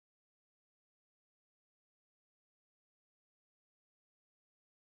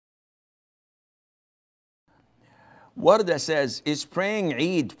Warda says, is praying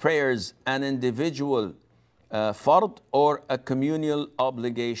Eid prayers an individual fard or a communal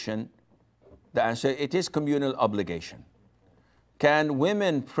obligation? The answer, it is communal obligation. Can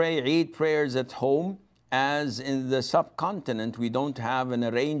women pray Eid prayers at home? As in the subcontinent, we don't have an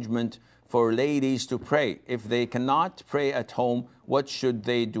arrangement for ladies to pray. If they cannot pray at home, what should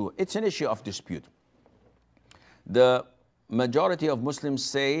they do? It's an issue of dispute. The majority of Muslims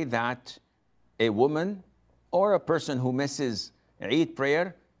say that a woman or a person who misses Eid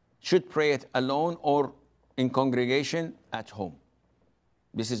prayer should pray it alone or in congregation at home.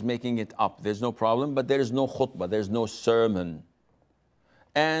 This is making it up. There's no problem, but there is no khutbah, there's no sermon.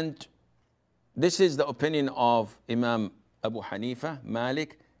 And this is the opinion of Imam Abu Hanifa,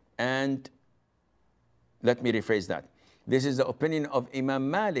 Malik, and let me rephrase that. This is the opinion of Imam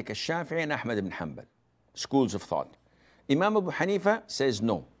Malik, Al-Shafi'i, and Ahmad ibn Hanbal, schools of thought. Imam Abu Hanifa says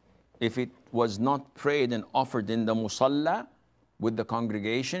no. If it was not prayed and offered in the musalla with the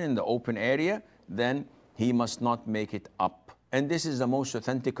congregation in the open area, then he must not make it up. And this is the most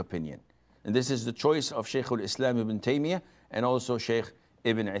authentic opinion. And this is the choice of Shaykh al-Islam ibn Taymiyyah and also Shaykh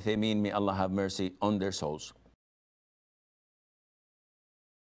ibn Uthaymeen, may Allah have mercy on their souls.